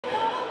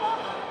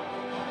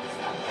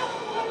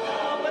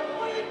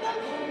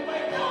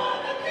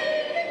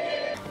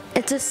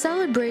It's a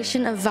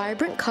celebration of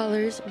vibrant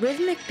colors,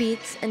 rhythmic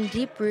beats, and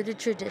deep-rooted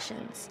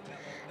traditions.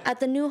 At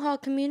the Newhall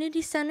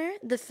Community Center,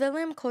 the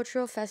Fil-Am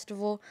Cultural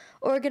Festival,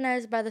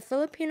 organized by the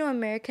Filipino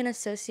American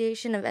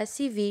Association of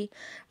SCV,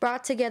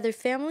 brought together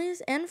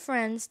families and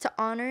friends to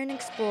honor and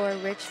explore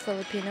rich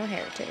Filipino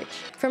heritage.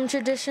 From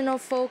traditional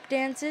folk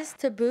dances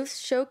to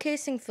booths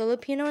showcasing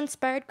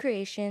Filipino-inspired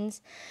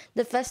creations,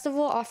 the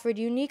festival offered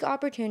unique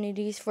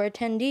opportunities for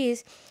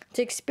attendees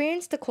to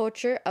experience the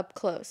culture up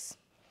close.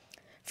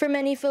 For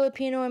many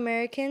Filipino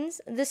Americans,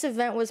 this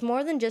event was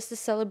more than just a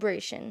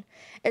celebration.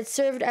 It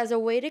served as a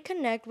way to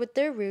connect with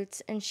their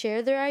roots and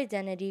share their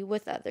identity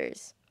with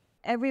others.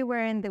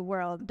 Everywhere in the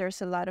world,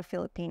 there's a lot of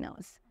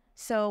Filipinos.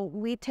 So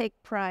we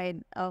take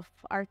pride of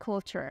our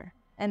culture,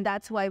 and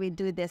that's why we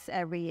do this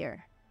every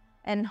year.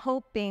 And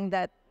hoping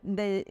that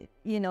the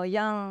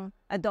young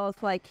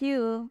adults like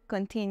you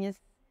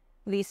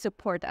continuously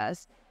support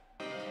us.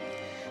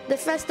 The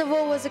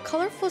festival was a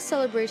colorful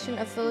celebration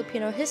of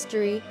Filipino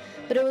history,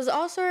 but it was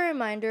also a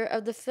reminder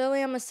of the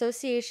Fil-Am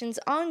Association's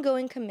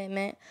ongoing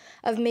commitment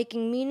of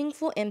making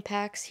meaningful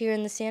impacts here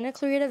in the Santa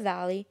Clarita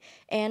Valley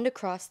and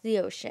across the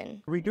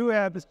ocean. We do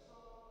have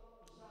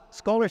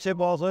scholarship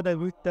also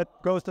that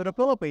goes to the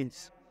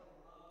Philippines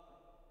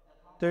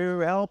to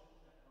help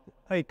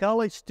a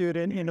college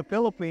student in the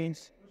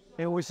Philippines,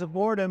 and we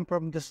support them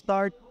from the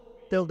start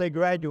till they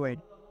graduate.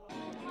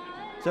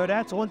 So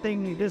that's one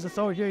thing this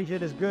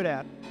association is good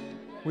at.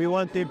 We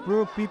want to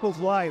improve people's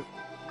life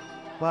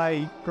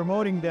by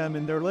promoting them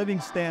in their living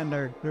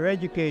standard, their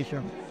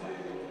education.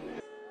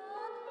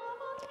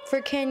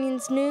 For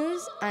Canyons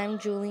News, I'm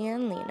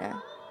Julianne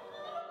Lena.